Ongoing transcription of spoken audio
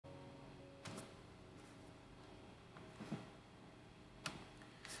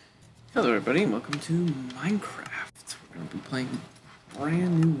Hello everybody and welcome to Minecraft. We're going to be playing a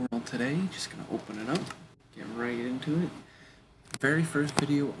brand new world today. Just going to open it up, get right into it. Very first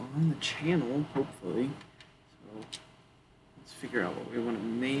video on the channel, hopefully. So let's figure out what we want to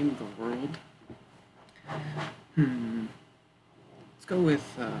name the world. Let's go with,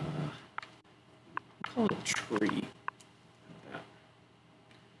 call it a tree. Like that.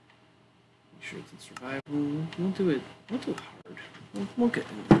 Make sure it's in survival. We'll do it hard. We'll get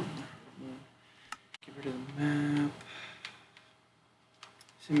into it. Get rid of the map.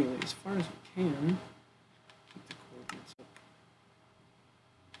 Simulate as far as we can. Keep the coordinates up.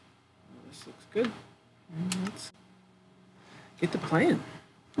 This looks good. And let's get the plan.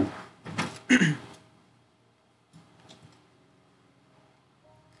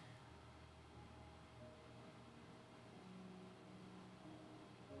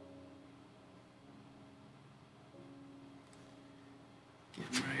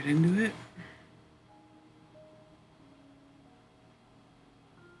 Getting right into it.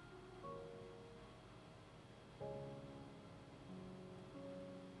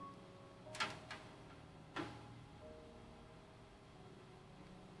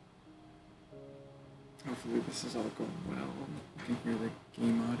 Hopefully this is all going well. You can hear the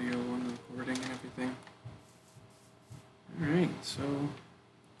game audio on the recording and everything. Alright, so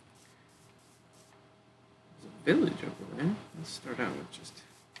there's a village over there. Let's start out with just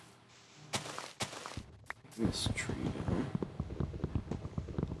taking this tree down.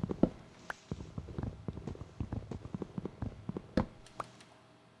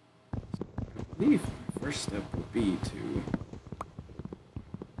 I believe the first step would be to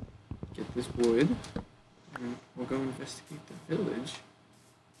get this wood. And we'll go investigate the village.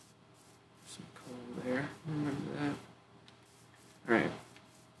 Some coal there. Remember that. Alright.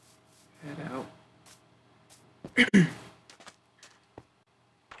 Head out.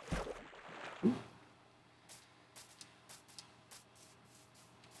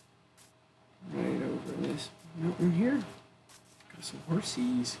 Right over this mountain here. Got some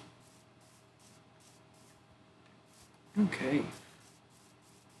horsies. Okay.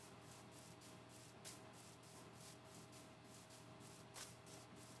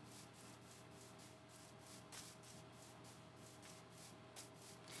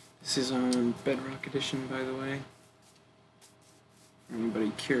 This is on Bedrock Edition, by the way. For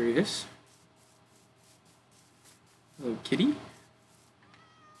anybody curious. Hello, kitty.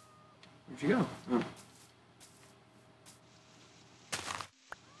 Where'd you go? Oh.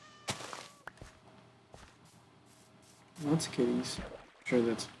 Lots of kitties. I'm sure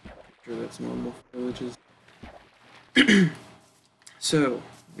that's normal for villages. So,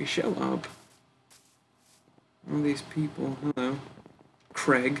 we show up. All these people. Hello.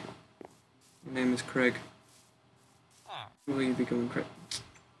 Craig. Your name is Craig. Where will you be going, Craig?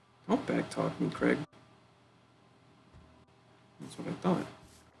 Don't backtalk me, Craig. That's what I thought.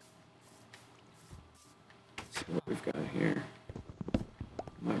 Let's see what we've got here.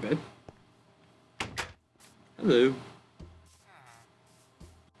 My bed. Hello.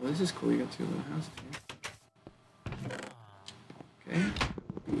 Well, this is cool. You got two little houses here. Okay.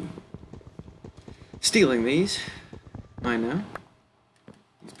 We'll be stealing these. I know.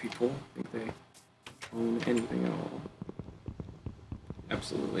 These people think they own anything at all.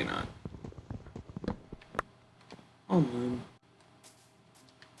 Absolutely not. All mine.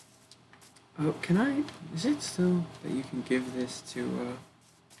 Oh, can I? Is it still that you can give this to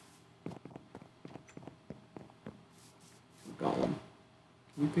Gollum?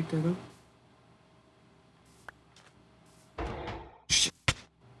 Can you pick that up? Shit.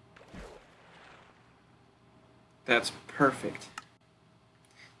 That's perfect.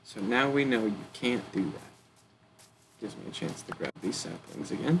 So now we know you can't do that. Gives me a chance to grab these saplings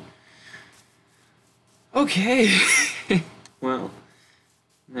again. Okay. Well,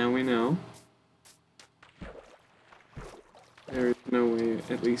 now we know. There is no way,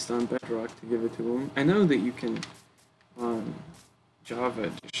 at least on Bedrock, to give it to them. I know that you can, on Java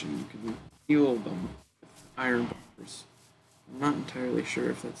Edition, you can heal them with iron bars. I'm not entirely sure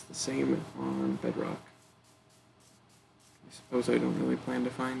if that's the same on Bedrock. I suppose I don't really plan to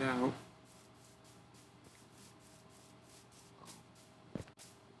find out.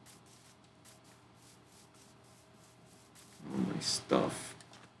 All my stuff.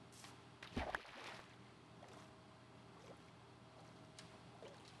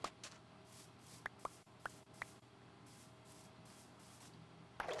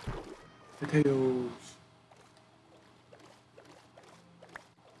 Potatoes.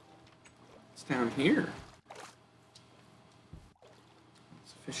 It's down here.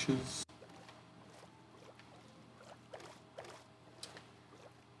 It's fishes.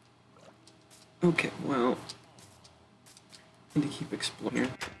 Okay, well, I need to keep exploring here.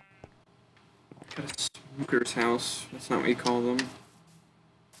 Got a smoker's house. That's not what you call them.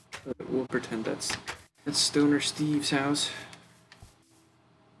 But we'll pretend that's Stoner Steve's house.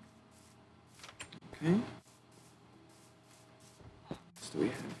 Okay. What do we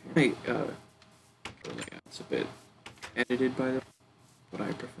have here? Hey, it's a bit edited by the what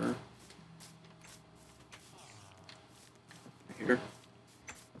I prefer. Here.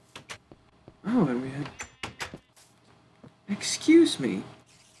 Oh, and we have. Excuse me,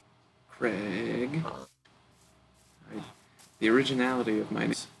 Craig. The originality of my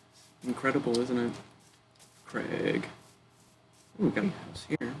name is incredible, isn't it? Craig. Ooh, we got a house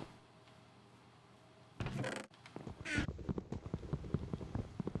here.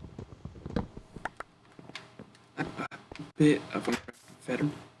 A bit of a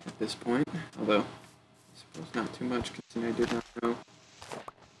veteran at this point, although I suppose not too much, considering I did not know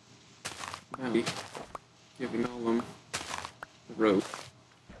about giving all them the rope.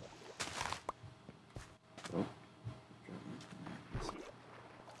 So,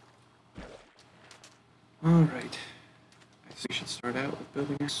 alright. I think we should start out with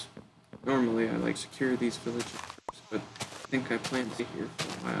building this. Normally I like secure these villages first, but I think I plan to stay here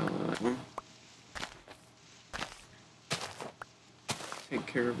for a while. Take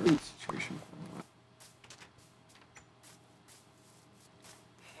care of our situation for a while.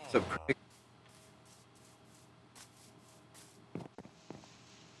 What's up, Craig?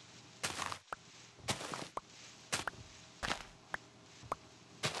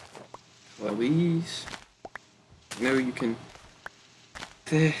 These. I know you can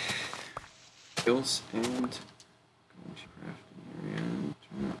the skills and go into crafting area and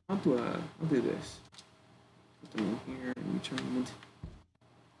turn I'll do this. Put them in here and turn it.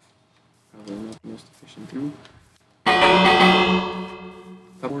 Probably not the most efficient thing.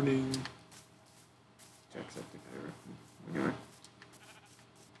 Warning. Jacksepticeye, I reckon. Anyway.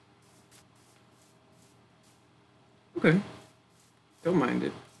 Okay. Don't mind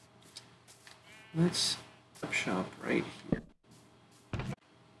it. Let's up shop right here.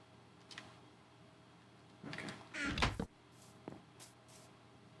 Okay.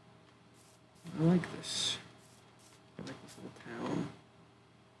 I like this. I like this little town.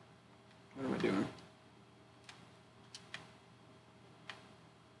 What am I doing?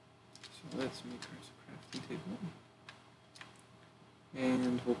 So let's make ours a crafting table.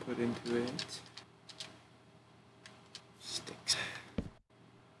 And we'll put into it sticks.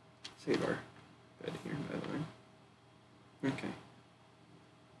 Save our bed here, by the way. Okay.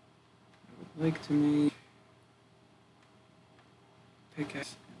 I would like to make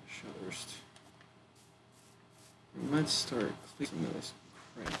pickaxe and shutters. And let's start cleaning some of this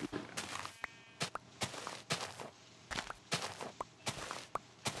crap here down.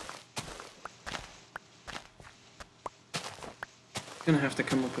 Gonna have to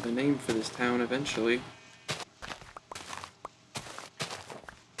come up with a name for this town eventually.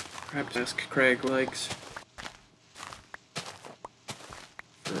 Perhaps ask Craig likes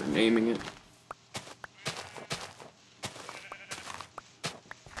for naming it.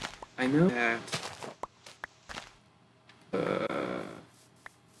 I know that the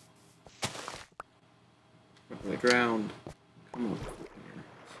ground come up here,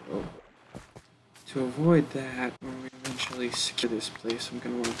 so to avoid that, when we eventually secure this place, I'm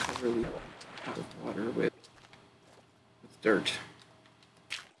gonna want to cover the top of water with dirt.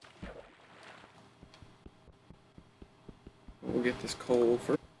 We'll get this coal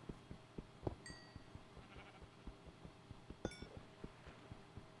first.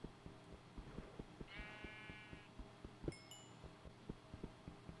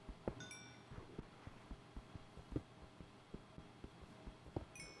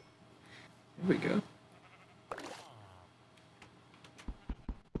 There we go.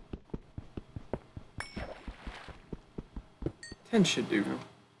 10 should do now.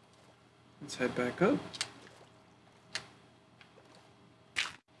 Let's head back up.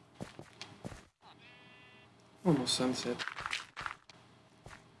 Almost sunset.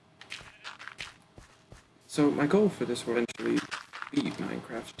 So my goal for this will eventually be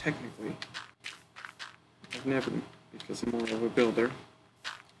Minecraft, technically. I've never been, because I'm more of a builder.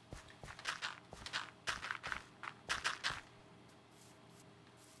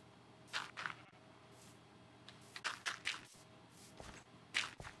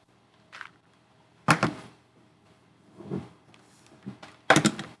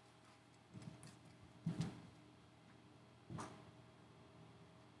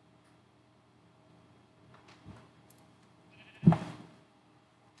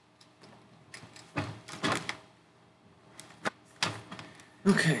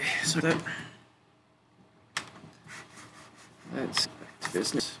 Okay, so that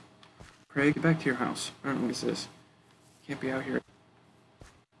business. Craig, get back to your house. I don't know what this is. Can't be out here.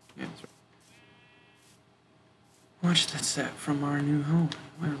 Yeah, that's right. Watch that set from our new home.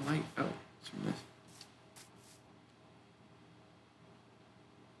 Where light? Oh, it's from this.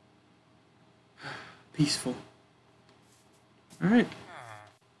 Peaceful. Alright.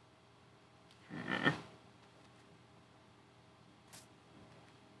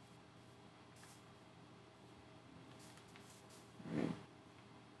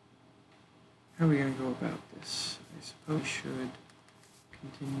 How are we going to go about this? I suppose we should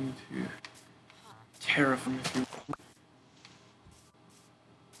continue to terraform if you will.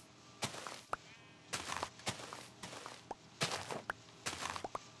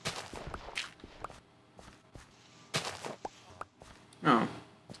 Oh.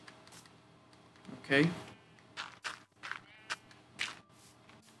 Okay.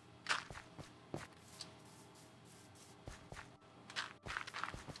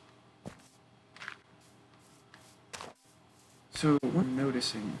 So what I'm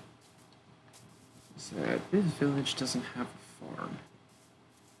noticing is that this village doesn't have a farm.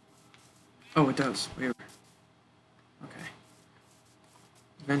 Oh, it does. Wait. Okay.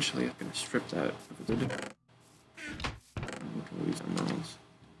 Eventually I'm gonna strip that of the look at all these emeralds.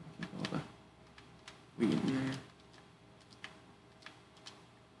 Keep all the wheat in there.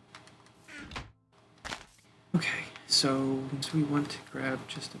 Okay, so we want to grab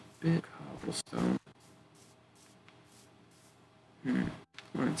just a bit of cobblestone.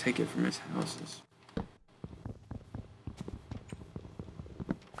 I want to take it from his houses.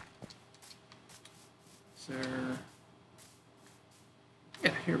 Is there...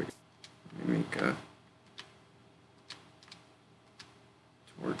 Yeah, here we go. Let me make a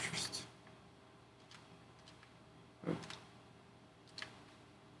torch. Oh.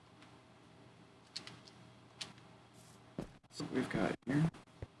 So we've got here.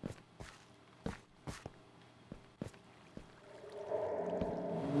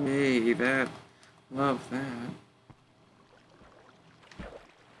 Hey, that. Love that.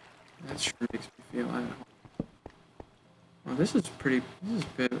 That sure makes me feel at home. Well, this is a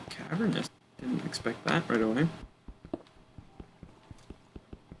bit cavernous. Didn't expect that right away.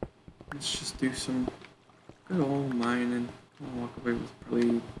 Let's just do some good old mining. I'll walk away with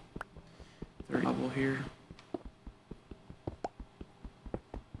probably 30 cobble here.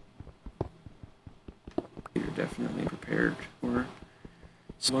 You're definitely prepared for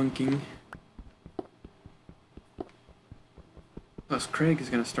slunking. Plus, Craig is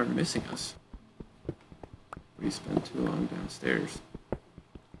going to start missing us. We spend too long downstairs.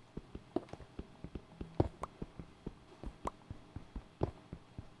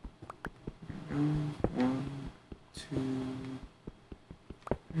 There we go. 1, 2,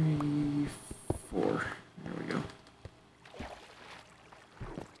 3, 4. There we go.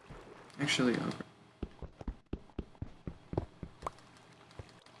 Actually, I'll grab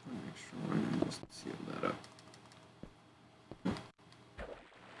one extra one and just seal that up.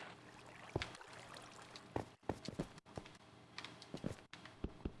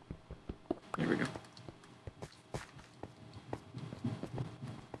 There we go.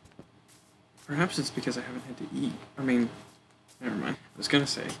 Perhaps it's because I haven't had to eat. I mean, never mind. I was gonna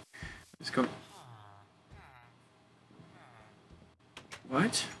say, let's go.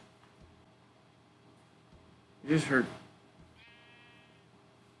 What? You just heard.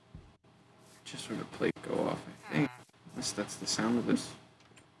 Just heard a plate go off, I think. Unless that's the sound of this.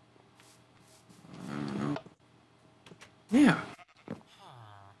 I don't know. Yeah.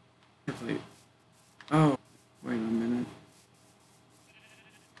 Plate. Oh, wait a minute.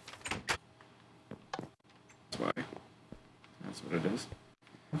 That's why. That's what it is.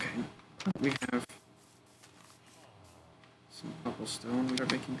 Okay. We have some cobblestone. We are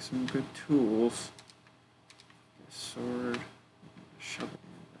making some good tools. A sword, a shovel,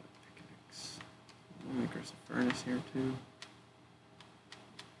 and a pickaxe. We'll make us a furnace here too.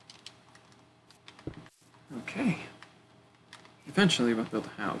 Okay. Eventually we'll build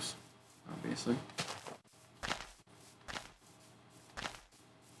a house, obviously.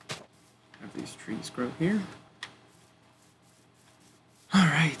 Have these trees grow here.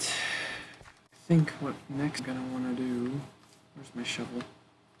 Alright. I think what next I'm gonna want to do, where's my shovel,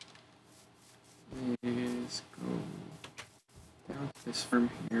 is go down to this farm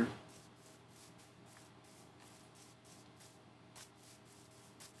here.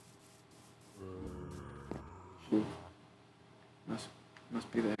 Ooh. Must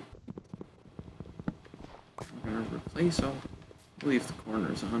be that. I'm gonna replace all. Leave the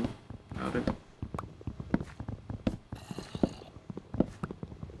corners on. Got it.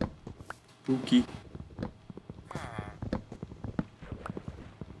 Spooky.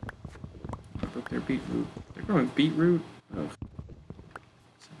 beetroot. They're growing beetroot? Ugh.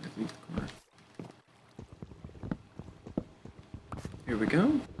 So I leave the corner. Here we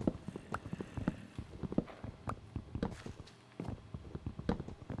go.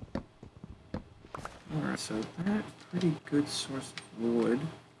 Alright, so that pretty good source of wood.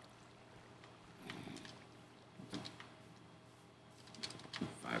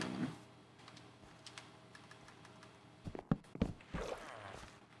 Five of them.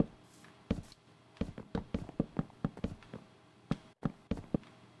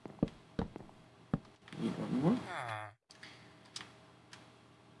 Need one more.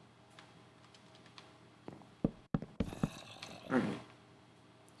 Alright.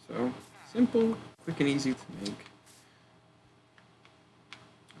 So, simple, quick and easy to make.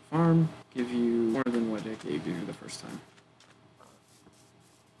 A farm give you more than what it gave you the first time.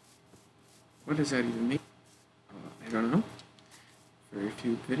 What does that even mean? I don't know. Very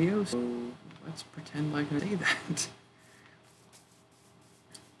few videos, so let's pretend like I say that.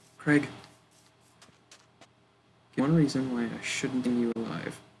 Craig, one reason why I shouldn't bring you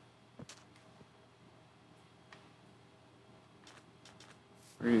alive.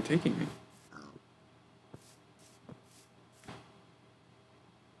 Where are you taking me?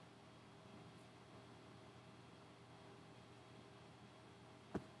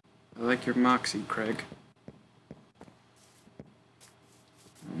 I like your moxie, Craig.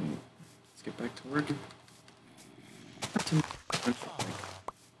 Alright, let's get back to work.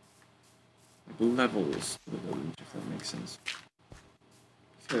 Like levels to the village, if that makes sense.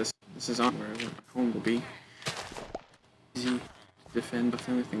 Because this is on where I want my home to be. Easy to defend with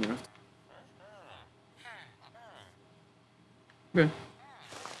anything left. Okay.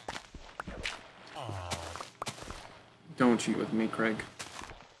 Don't cheat with me, Craig.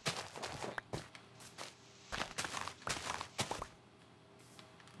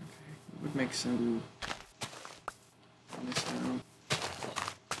 Would make sense to this down.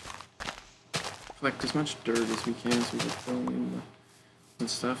 Collect as much dirt as we can so we can fill in the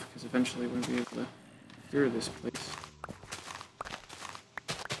stuff, because eventually we'll be able to clear this place.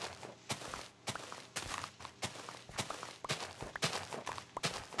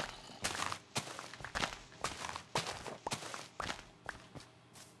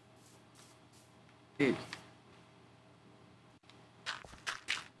 Big.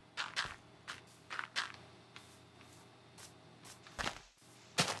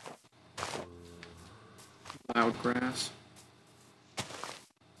 Loud grass.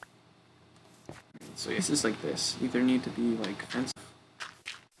 So this is like this. Either need to be like fenced.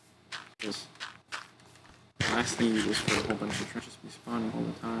 Because the last thing you need is for a whole bunch of trenches to be spawning all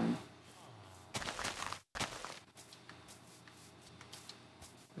the time.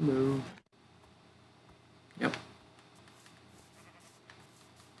 Hello. Yep.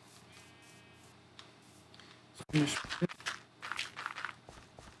 Finish.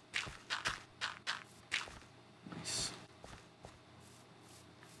 Nice.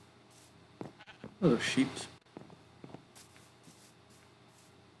 Hello, sheep.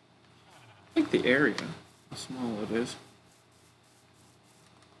 I like the area, how small it is.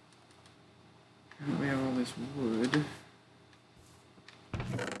 And we have all this wood.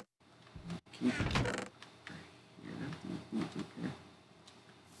 Keep it here.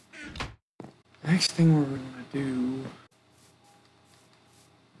 Next thing we're gonna do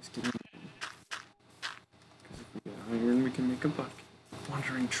is get iron. Because if we get iron, we can make a buck.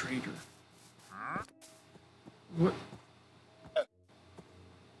 Wandering trader. What?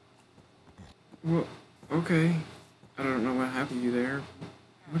 Well, okay. I don't know what happened to you there.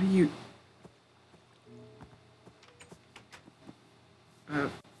 What are you...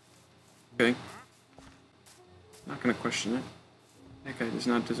 Okay. Not gonna question it. That guy does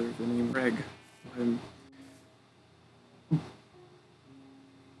not deserve the name Greg.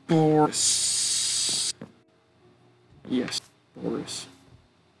 Boris. Yes, Boris.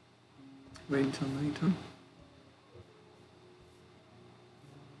 Wait until nighttime.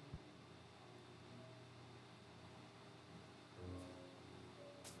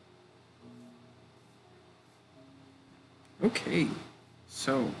 Okay,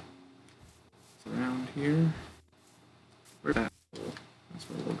 so it's around here. Where's that hole? That's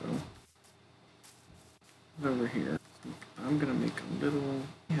where we'll go. It's over here. I'm gonna make a little.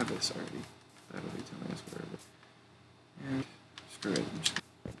 I have this already. That'll be telling us where it is. And screw it. I'm just gonna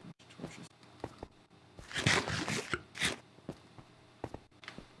put torches.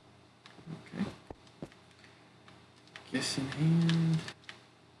 Okay. Guess in hand.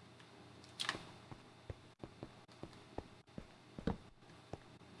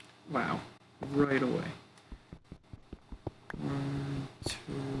 Wow, right away. 1, 2,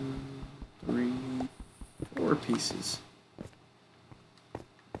 3, pieces.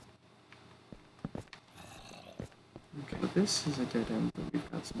 Okay, well, this is a dead end, but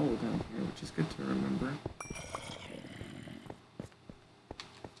we've got some hole down here, which is good to remember.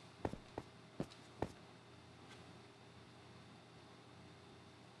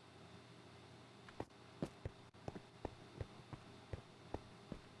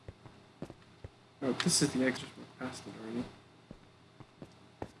 Oh, this is the exit. We're past it already.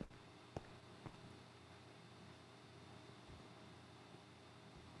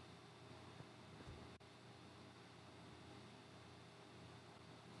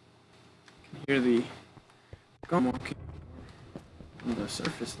 You can hear the gum walking on the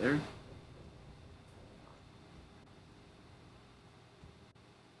surface there.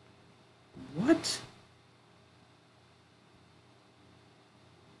 What? It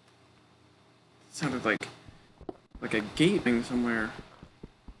sounded like a gate thing somewhere.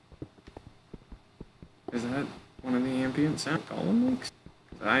 Is that one of the ambient sound Gollum makes?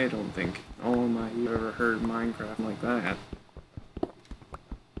 I don't think all my you ever heard Minecraft like that.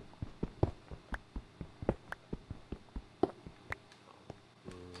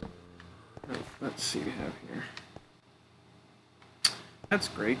 Right, let's see what we have here. That's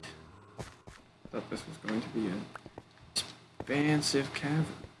great. Thought this was going to be an expansive cavern.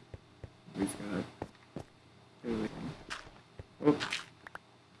 We've got everything. Oh.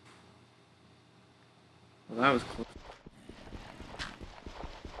 Well, that was close.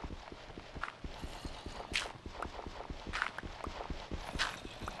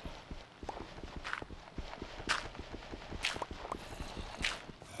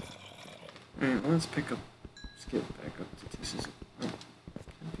 Alright, let's pick up, skip back up to pieces of, 10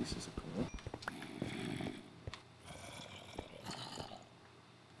 pieces of coal.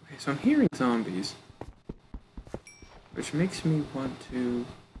 Okay, so I'm hearing zombies, which makes me want to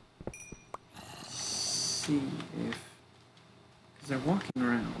see if, because they're walking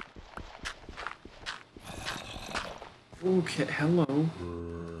around. Okay, hello.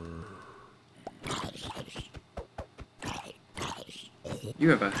 You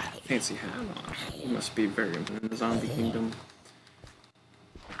have a fancy hat on. You must be very important in the zombie kingdom.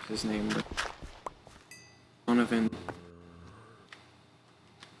 What's his name? Donovan.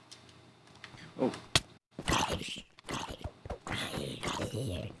 Oh.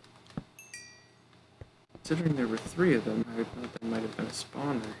 Considering there were 3 of them, I thought there might have been a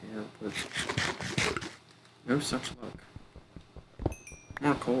spawner here, but no such luck.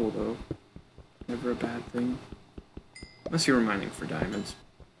 More coal, though. Never a bad thing. Unless you were mining for diamonds.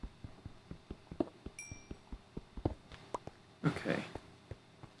 Okay.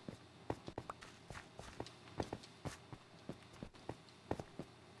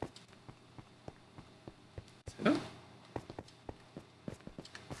 Set up.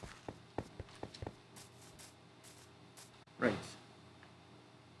 Right.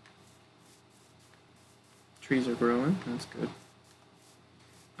 Trees are growing, that's good.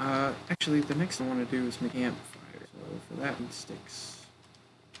 Actually, the next thing I want to do is make a campfire. So for that, we need sticks.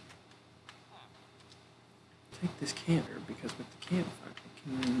 Take this camper, because with the campfire,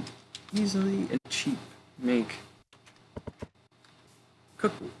 I can easily and cheap make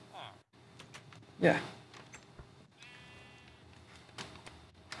cookwood. Yeah.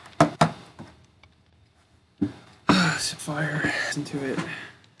 Set fire into it.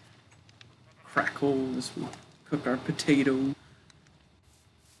 Crackle as we cook our potato. What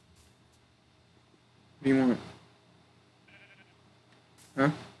do you want? Huh?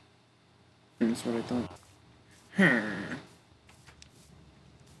 That's what I thought. Where's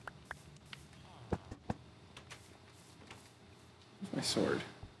my sword?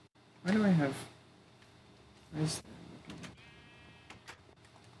 Why do I have... Why is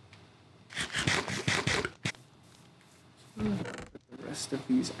that? Put the rest of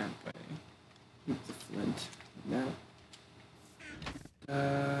these away. Keep the flint. Now.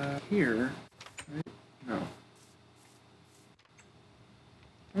 Here. Right? No.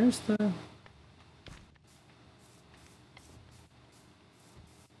 Where's the...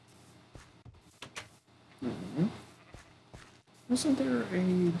 Wasn't there a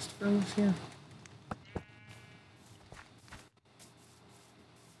mist furnace here? Oh,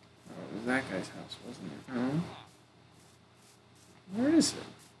 it was that guy's house, wasn't it? No. Where is it?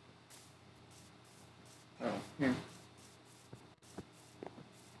 Oh, here.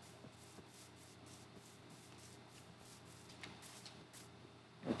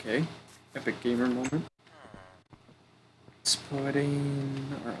 Okay. Epic gamer moment. Let's put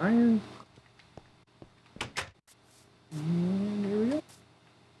in our iron. And here we go.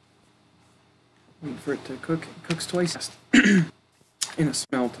 Wait for it to cook. It cooks twice in a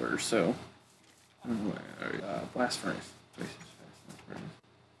smelter, so Blast furnace. Places fast furnace.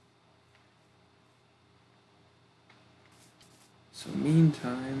 So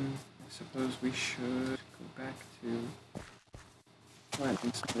meantime, I suppose we should go back to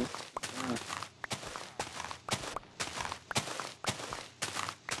planting some of this.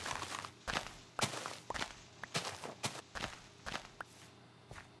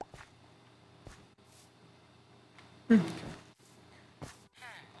 Okay.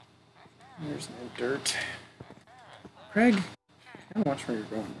 There's no dirt. Craig, I gotta watch where you're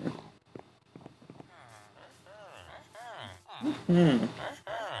going, man.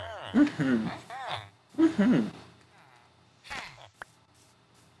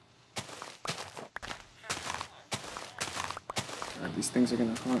 God, these things are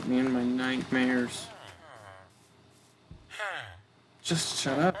gonna haunt me in my nightmares. Just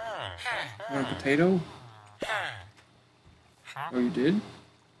shut up. You want a potato? Oh, you did?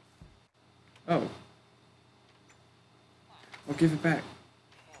 Oh. I'll give it back.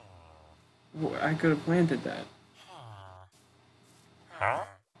 Well, I could have planted that.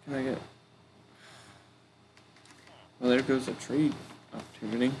 Can I get... Well, there goes a trade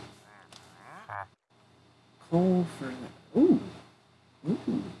opportunity. Coal for that. Ooh.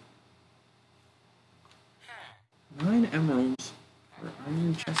 Ooh. 9 emeralds for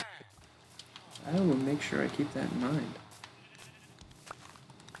iron chest. I will make sure I keep that in mind.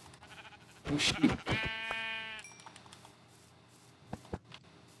 Oh, sheep.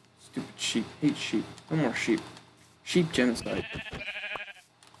 Stupid sheep. Hate sheep. No more sheep. Sheep genocide.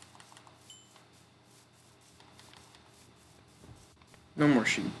 No more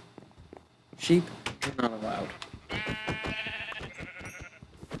sheep. Sheep are not allowed.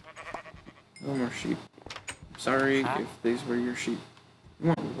 No more sheep. Sorry if these were your sheep. You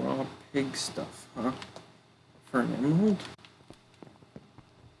want raw pig stuff, huh? For an emerald?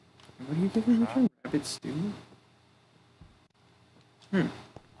 What are you giving me for rabbit stew?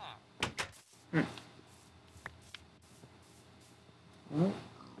 Well,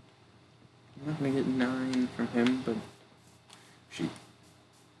 I'm not gonna get 9 from him, but sheep.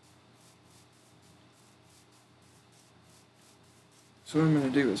 So what I'm gonna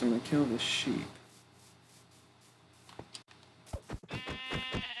do is I'm gonna kill this sheep.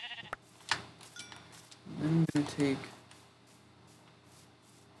 And then I'm gonna take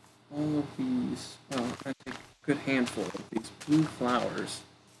all of these, well, I'm gonna take a good handful of these blue flowers.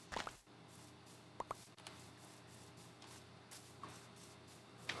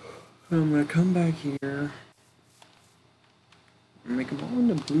 And I'm gonna come back here and make them all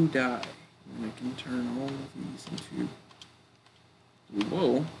into blue dye. And I can turn all of these into blue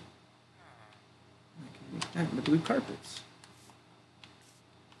wool. And I can make that into blue carpets.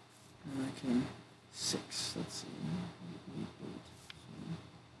 And I can 6, let's see.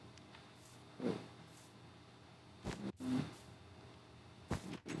 Put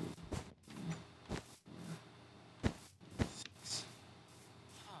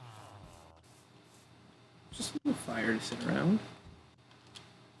just a little fire to sit around.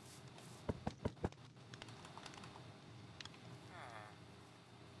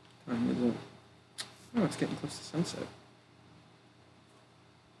 Time is it? Oh, it's getting close to sunset.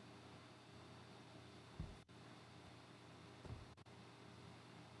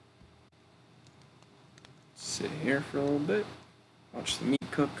 Sit here for a little bit. Watch the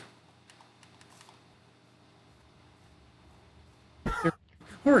meat cook. Here.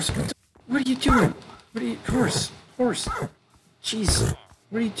 Horse, what are you doing? What are you, horse? Jeez,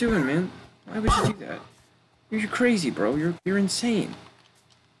 what are you doing, man? Why would you do that? You're crazy, bro. You're insane.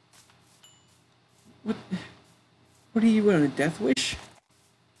 What are you on a death wish?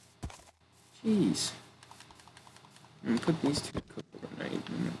 Jeez. I'm gonna put these 2 to cook overnight.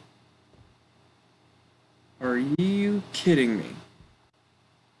 Are you kidding me?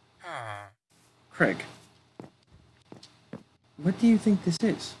 Craig. What do you think this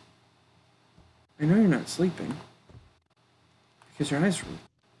is? I know you're not sleeping. Because your eyes are...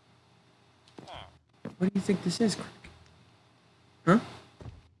 What do you think this is, Craig? Huh?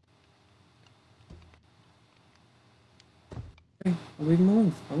 Okay, I'll leave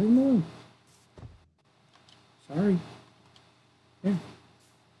him alone. Sorry. Yeah.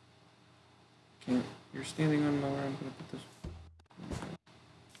 Can't. You're standing on where I'm gonna put this.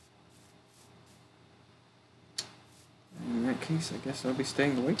 In that case, I guess I'll be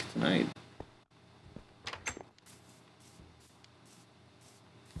staying awake tonight.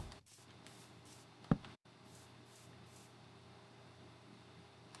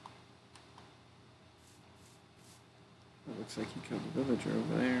 It looks like he killed the villager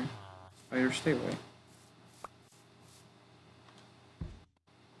over there. Spider, stay away.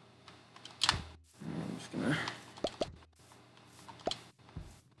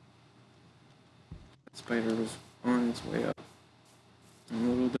 spider was on its way up. And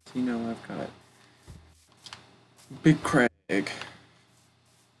little does he know I've got Big Craig to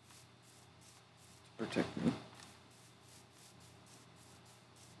protect me.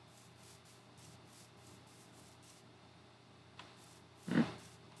 I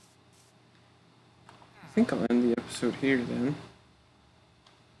think I'll end the episode here then.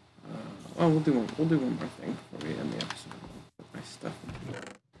 Oh, we'll do one more thing before we end the episode. I'll put my stuff into the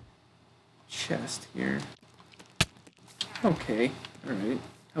chest here. Okay, all right.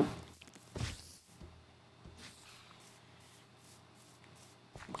 Oh.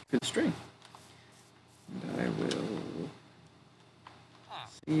 Good string. And I will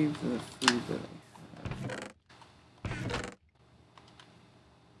save the food that I have.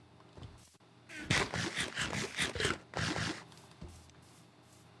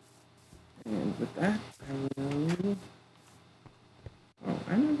 And with that, I will... Oh,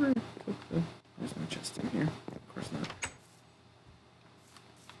 I never took the... There's no chest in here. Of course not.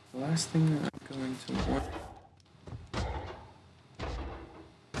 The last thing that I'm going to want...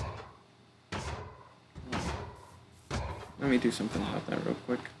 Let me do something about that real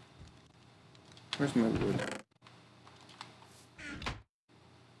quick. Where's my wood?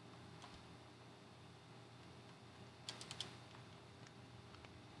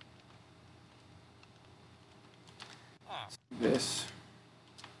 This.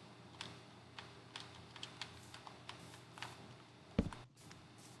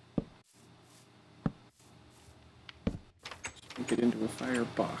 Make it into a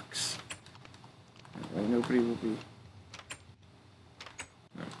firebox. That way nobody will be...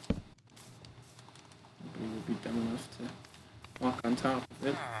 No. Nobody will be dumb enough to walk on top of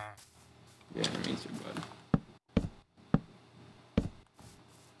it. Yeah, that means your bud.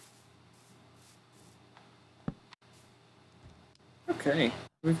 Okay,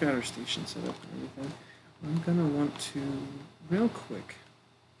 we've got our station set up and everything. I'm gonna want to, real quick,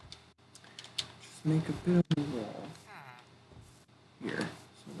 just make a bit of a wall here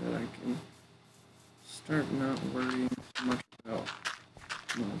so that I can start not worrying so much about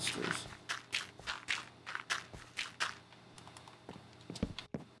monsters.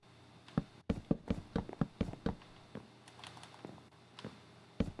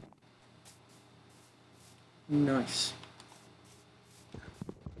 Nice.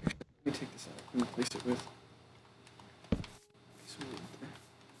 Let me take this out and replace it with a piece of wood there.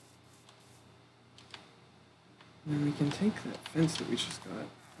 And then we can take that fence that we just got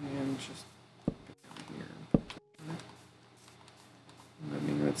and just put it down here and put it on it. I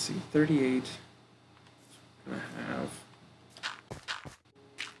mean, let's see, 38. So we're gonna have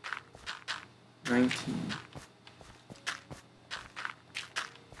 19.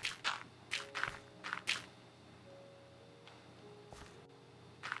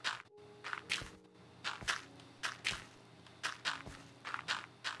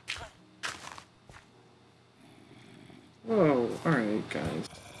 Whoa, alright guys.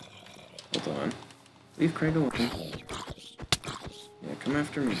 Hold on. Leave Craig alone. Yeah, come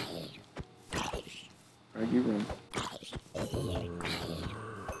after me. Craig, you run.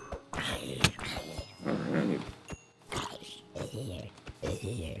 Alright.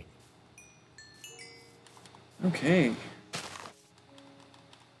 Okay.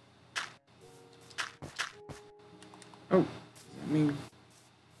 Oh, does that mean...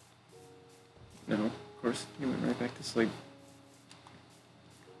 No, of course, he went right back to sleep.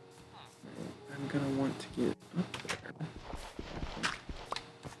 Right, I'm gonna want to get up there.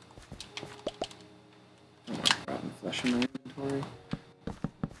 I want rotten flesh in my inventory.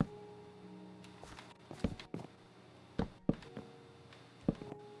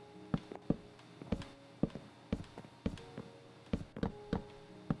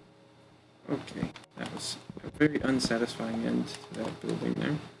 Okay, that was a very unsatisfying end to that building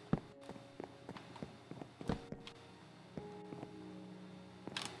there.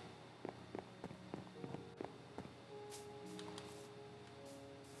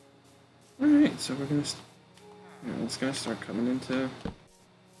 Alright, so we're gonna, it's gonna start coming into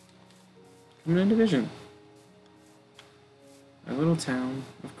vision. My little town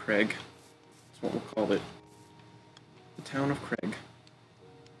of Craig. That's what we'll call it. The town of Craig.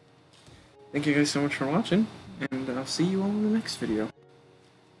 Thank you guys so much for watching, and I'll see you all in the next video.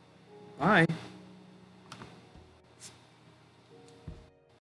 Bye!